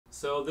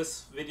So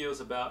this video is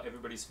about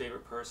everybody's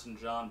favorite person,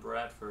 John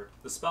Bradford.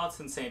 The spot's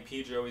in St.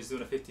 Pedro. He's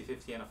doing a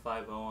 50-50 and a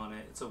 5-0 on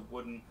it. It's a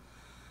wooden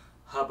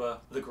hubba.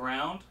 The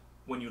ground,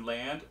 when you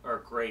land, are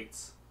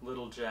grates.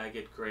 Little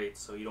jagged grates,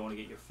 so you don't want to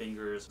get your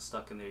fingers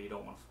stuck in there. You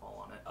don't want to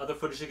fall on it. Other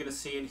footage you're going to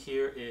see in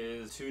here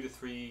is 2 to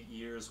 3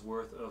 years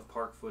worth of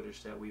park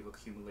footage that we've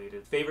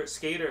accumulated. Favorite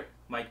skater,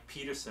 Mike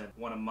Peterson,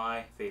 one of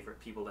my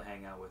favorite people to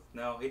hang out with.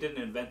 No, he didn't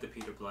invent the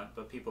Peter Blunt,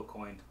 but people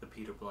coined the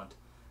Peter Blunt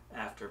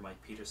after Mike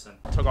Peterson.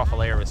 Took off a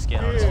layer of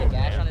skin on his head.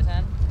 Gash on his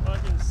hand?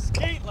 Fucking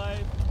skate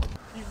life.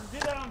 You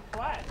did that on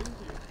flat, didn't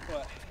you?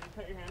 What? You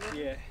cut your hand in?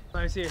 Yeah.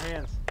 Let me see your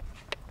hands.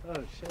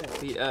 Oh shit.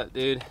 Beat up,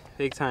 dude.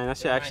 Big time. That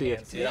shit actually.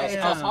 Dude,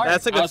 that was hard.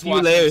 That's like a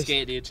few layers.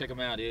 Skate, dude. Check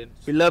them out, dude.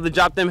 We love to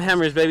drop them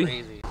hammers, baby.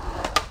 Crazy.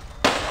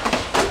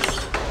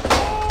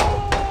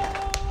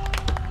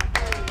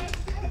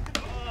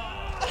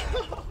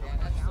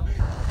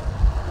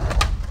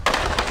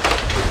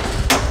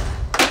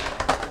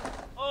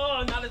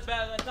 Oh, not as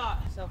bad as I thought.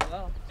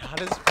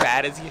 Not as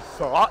bad as you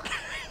thought.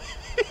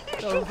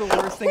 That was the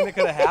worst thing that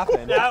could have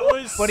happened. That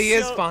was. But he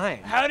is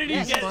fine. How did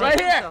he get right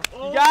here?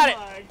 Oh, you got it.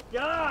 Oh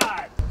my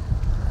god.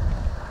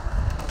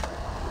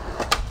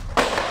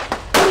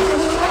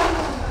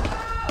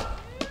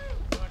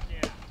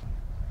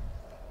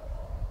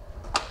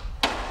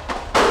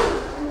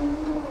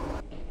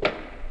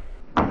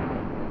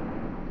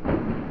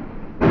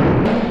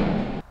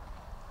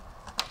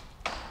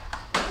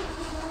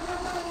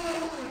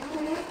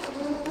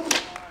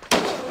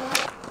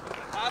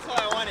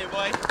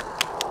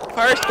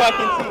 First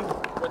fucking team.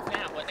 What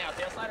now? What now?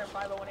 Tail slider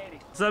 5 180.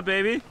 What's up,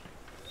 baby?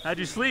 How'd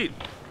you sleep?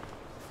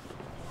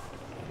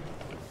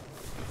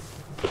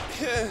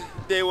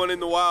 Day one in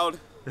the wild.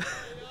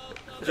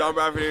 John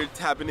Bradford here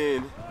tapping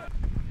in.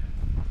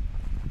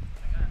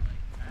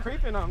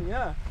 Creeping on me,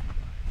 yeah.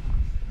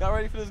 Got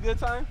ready for this good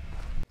time?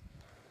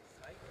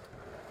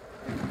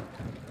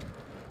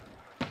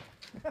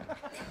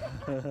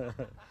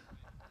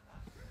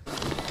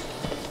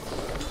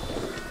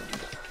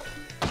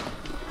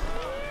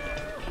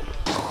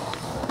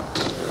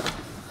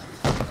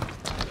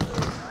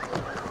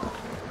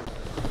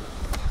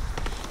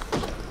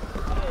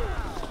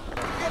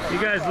 You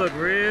guys look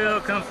real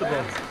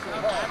comfortable.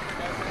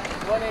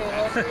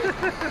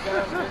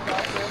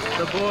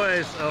 The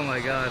boys, oh my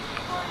god.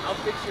 I'll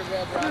fix your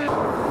red ride.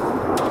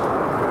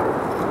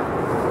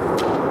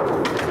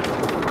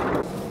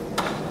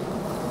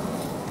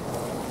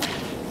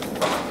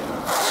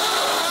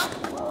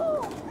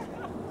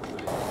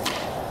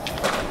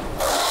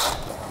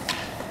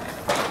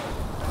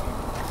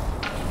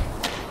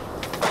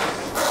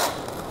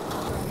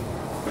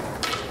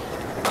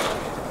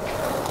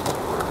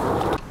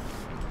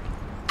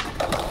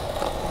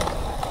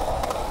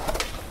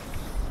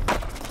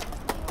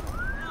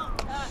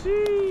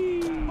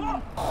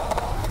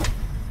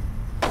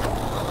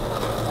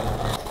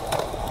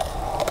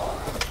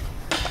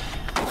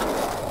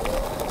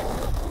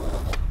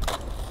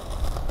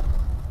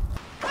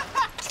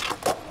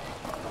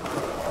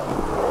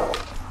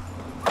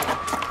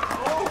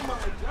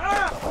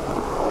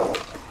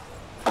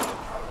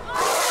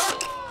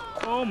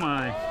 Oh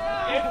my.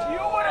 If you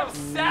would have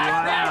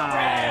sacked that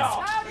rail.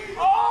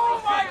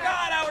 Oh my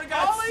god, I would have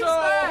got so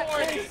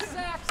horny.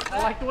 I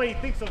like the way he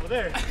thinks over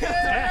there.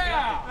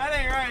 Yeah. That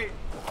ain't right.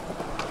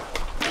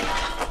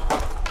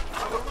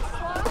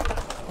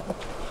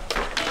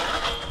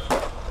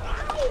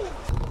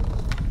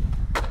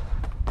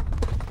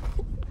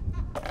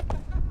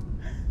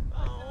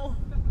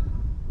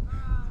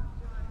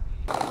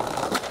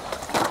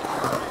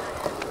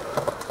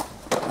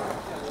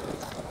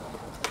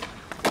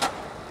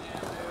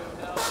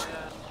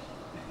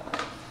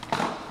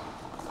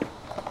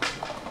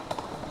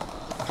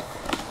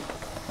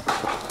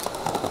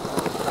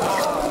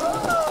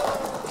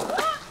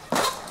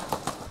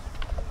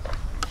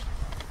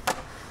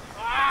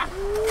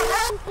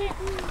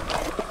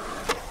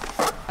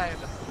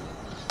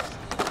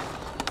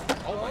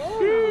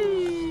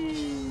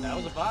 That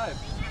was a vibe.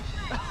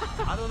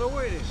 I don't know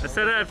where it is. I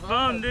said I had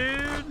fun,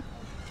 dude.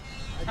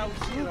 How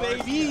you,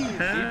 baby? Keep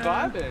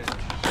vibing.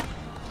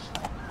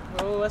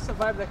 Oh, that's a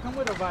vibe that come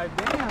with a vibe.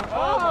 Damn.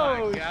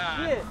 Oh my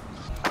god. Shit.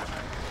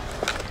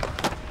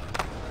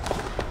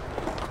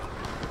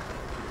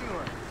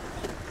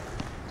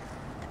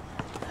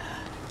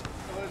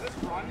 So is this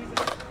Ronnie's?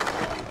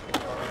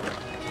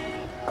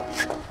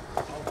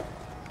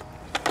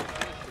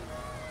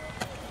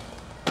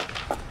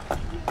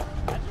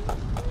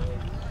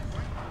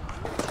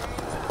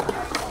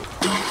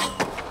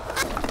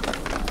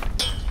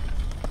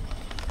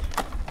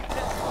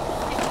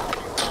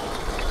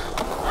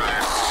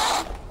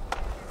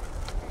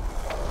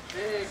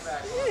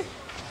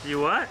 You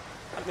what?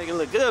 I'm making it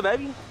look good,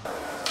 baby.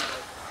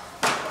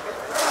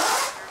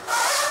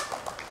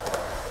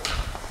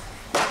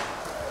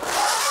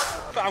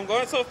 I'm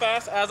going so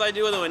fast as I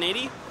do with a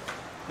 180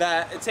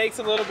 that it takes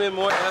a little bit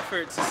more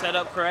effort to set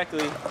up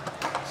correctly.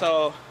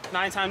 So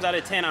 9 times out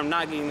of 10, I'm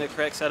not getting the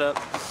correct setup.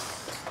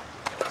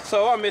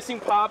 So I'm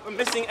missing pop, I'm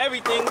missing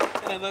everything,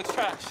 and it looks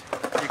trash.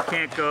 You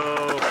can't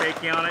go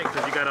fakie on it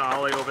because you got to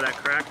ollie over that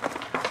crack.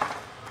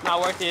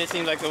 Not worth it, it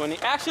seems like the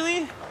 180.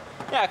 Actually,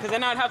 yeah, because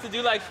then I'd have to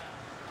do like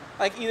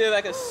either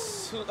like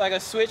a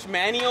switch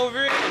manny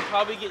over it and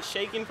probably get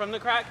shaken from the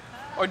crack,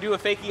 or do a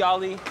fakie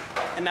ollie,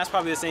 and that's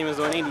probably the same as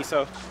the 180.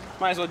 So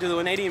might as well do the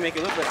 180 and make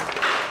it look better.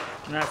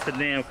 And that's the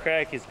damn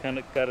crack. He's kind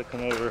of got to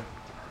come over.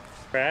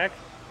 Crack,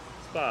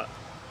 spot.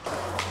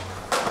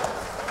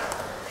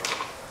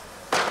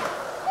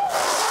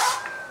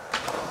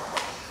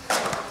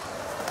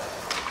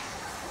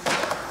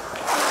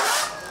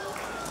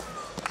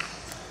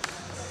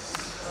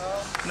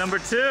 Number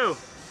 2.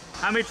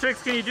 How many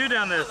tricks can you do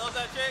down this? I love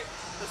that trick.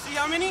 Let's see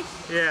how many?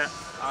 Yeah.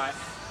 All right.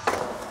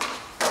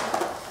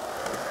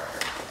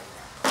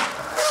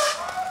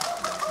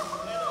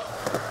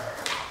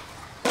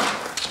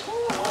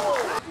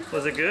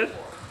 Was it good?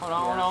 Hold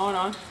on, hold on, hold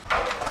on.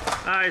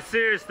 All right,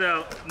 serious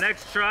though.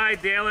 Next try,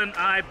 Dale and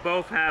I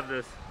both have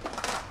this.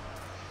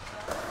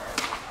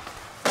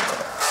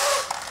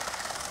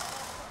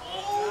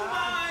 Oh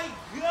my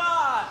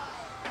God!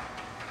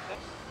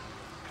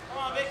 Come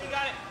on, Vic, you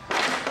got it.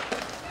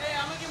 Hey,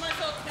 I'm gonna give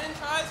myself 10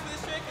 tries for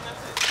this trick and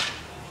that's it.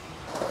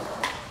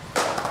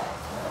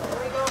 Here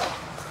we go.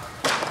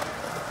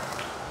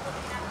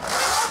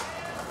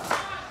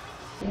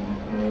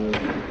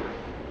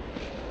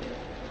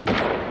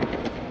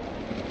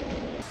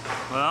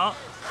 Well,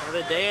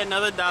 Another day,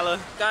 another dollar.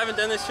 I haven't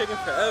done this trick in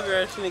forever.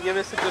 I shouldn't give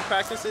it some good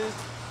practices.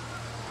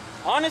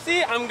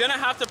 Honestly, I'm gonna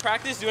have to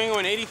practice doing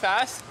 180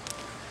 fast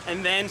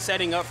and then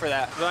setting up for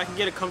that. If I can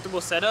get a comfortable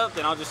setup,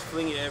 then I'll just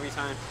fling it every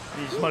time.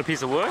 you just want a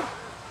piece of wood?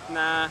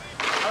 Nah,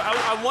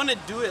 I want to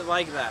do it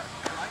like that.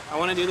 I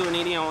want to do the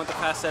 180. I want the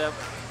fast setup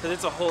because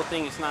it's a whole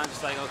thing. It's not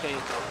just like, okay,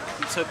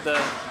 you took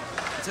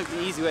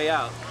the easy way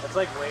out. It's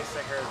like way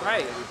sicker.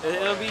 Right.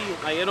 It'll be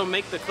like, it'll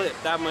make the clip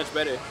that much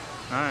better.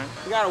 All right.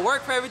 You gotta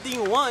work for everything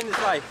you want in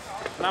this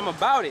life, and I'm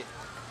about it.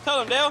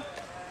 Tell him, Dale.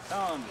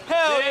 Tell him.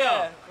 Hell Dale,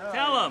 yeah.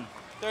 tell him.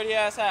 Dirty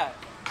ass hat.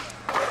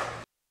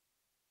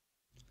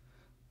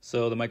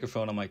 So the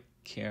microphone on my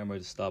camera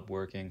just stopped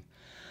working.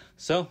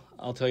 So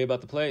I'll tell you about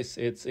the place.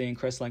 It's in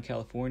Crestline,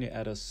 California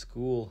at a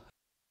school.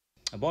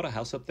 I bought a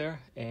house up there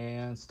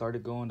and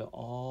started going to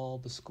all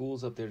the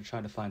schools up there to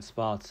try to find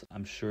spots.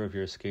 I'm sure if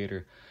you're a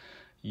skater,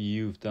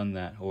 you've done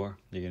that or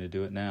you're going to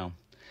do it now.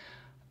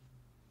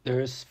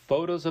 There's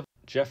photos of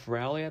Jeff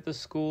Rowley at the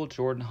school,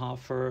 Jordan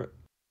Hoffer.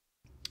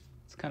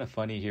 It's kind of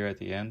funny here at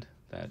the end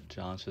that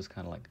John's just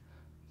kind of like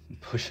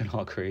pushing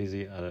all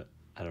crazy. I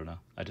don't know.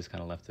 I just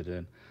kind of left it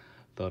in.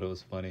 Thought it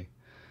was funny.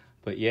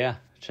 But yeah,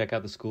 check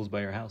out the schools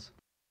by your house.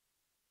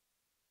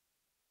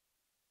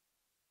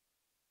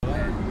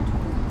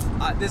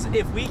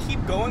 If we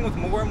keep going with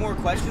more and more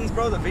questions,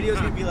 bro, the video's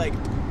gonna be like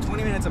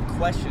 20 minutes of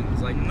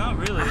questions. Like, not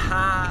really.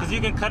 Because you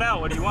can cut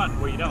out what you want,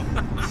 what you don't.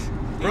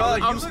 bro,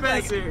 I'm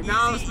Spencer. Like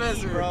now I'm Easy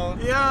Spencer. E, bro.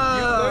 Yeah.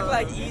 You look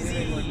like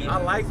Easy. I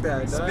like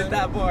that. Spit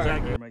that bar.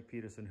 Jackie. Mike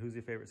Peterson, who's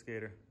your favorite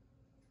skater?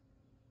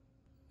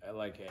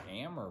 Like a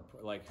ham or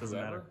like Doesn't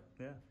whoever? matter.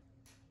 Yeah.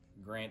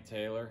 Grant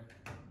Taylor,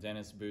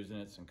 Dennis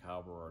Busenitz, and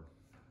Kyle Berard.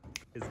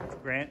 Is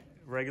Grant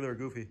regular or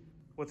goofy?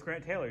 What's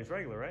Grant Taylor? He's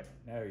regular, right?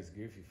 No, he's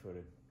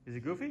goofy-footed. Is he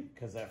goofy?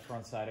 Because that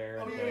front side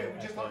air. Oh, yeah,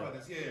 we just talked about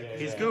this. Yeah.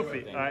 He's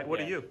goofy. All right, what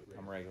are you?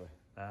 I'm regular.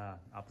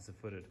 Opposite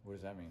footed. What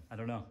does that mean? I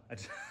don't know.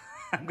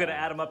 I'm going to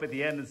add them up at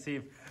the end and see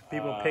if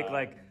people pick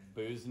like...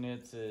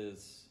 Busenitz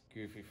is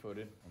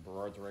goofy-footed, and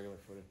Berard's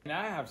regular-footed. And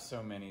I have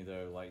so many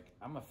though. Like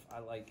I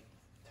like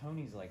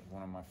Tony's like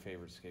one of my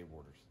favorite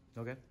skateboarders.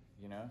 Okay.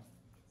 You know,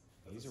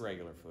 he's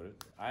regular-footed.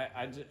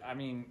 I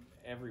mean,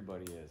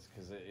 everybody is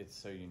because it's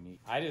so unique.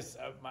 I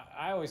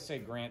always say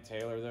Grant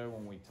Taylor though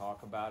when we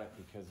talk about it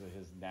because of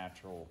his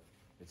natural.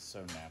 It's so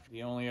natural.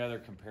 The only other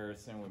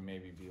comparison would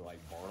maybe be like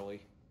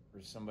Barley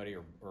or somebody,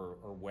 or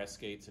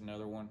Westgate's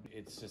another one.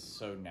 It's just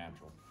so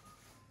natural.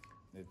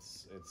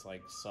 It's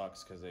like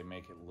sucks because they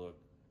make it look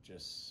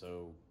just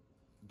so,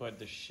 but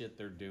the shit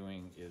they're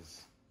doing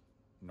is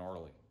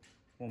gnarly.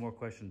 One more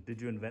question.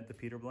 Did you invent the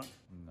Peter Blunt?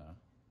 No.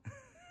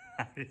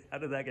 How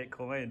did that get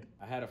coined?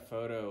 I had a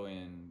photo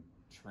in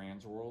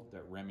Transworld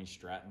that Remy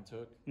Stratton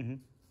took,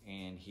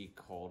 and he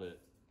called it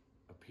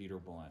a Peter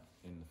Blunt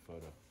in the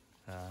photo.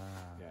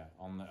 Yeah,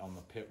 on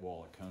the pit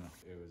wall at Kona.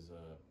 It was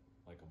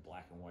like a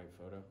black and white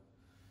photo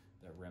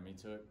that Remy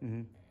took,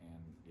 and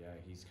yeah,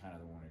 he's kind of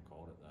the one who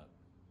called it that.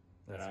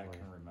 That's I funny.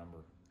 can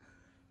remember.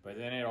 But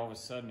then all of a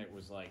sudden it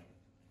was like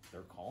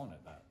they're calling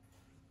it that.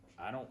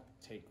 I don't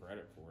take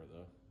credit for it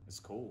though. It's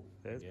cool.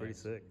 That's pretty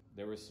sick.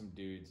 There was some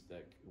dudes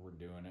that were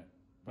doing it,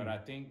 but I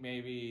think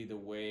maybe the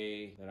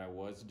way that I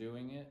was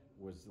doing it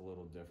was a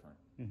little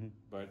different.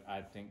 But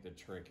I think the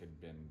trick had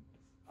been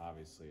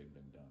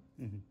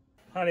done.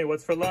 Honey,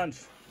 what's for lunch?